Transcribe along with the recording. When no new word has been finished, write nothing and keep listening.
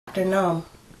Drnumb.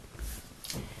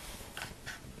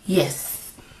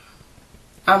 Yes,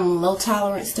 I'm low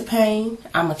tolerance to pain.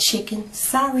 I'm a chicken.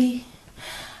 Sorry.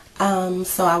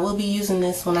 So I will be using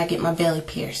this when I get my belly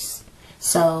pierced.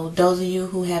 So those of you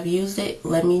who have used it,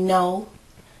 let me know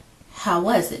how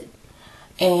was it.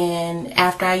 And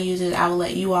after I use it, I will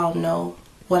let you all know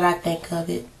what I think of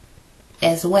it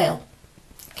as well.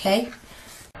 Okay?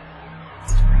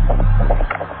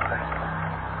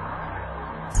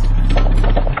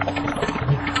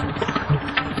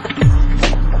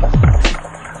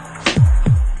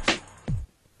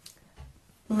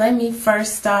 Let me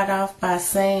first start off by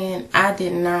saying I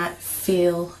did not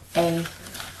feel a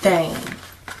thing.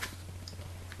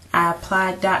 I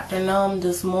applied Drnumb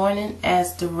this morning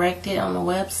as directed on the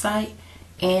website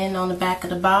and on the back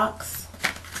of the box.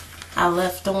 I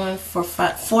left on for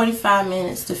 45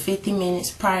 minutes to 50 minutes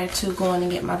prior to going to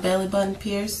get my belly button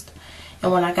pierced.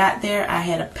 And when I got there, I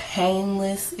had a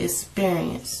painless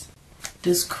experience.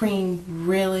 This cream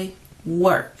really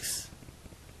works.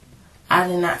 I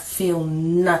did not feel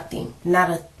nothing, not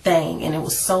a thing, and it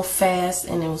was so fast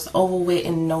and it was over with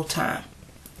in no time.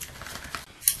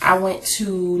 I went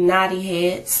to Naughty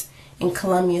Heads in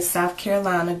Columbia, South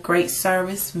Carolina. Great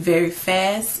service, very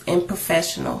fast and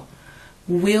professional.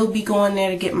 Will be going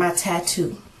there to get my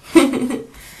tattoo.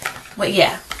 But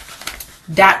yeah,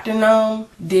 Drnumb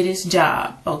did his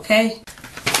job, okay?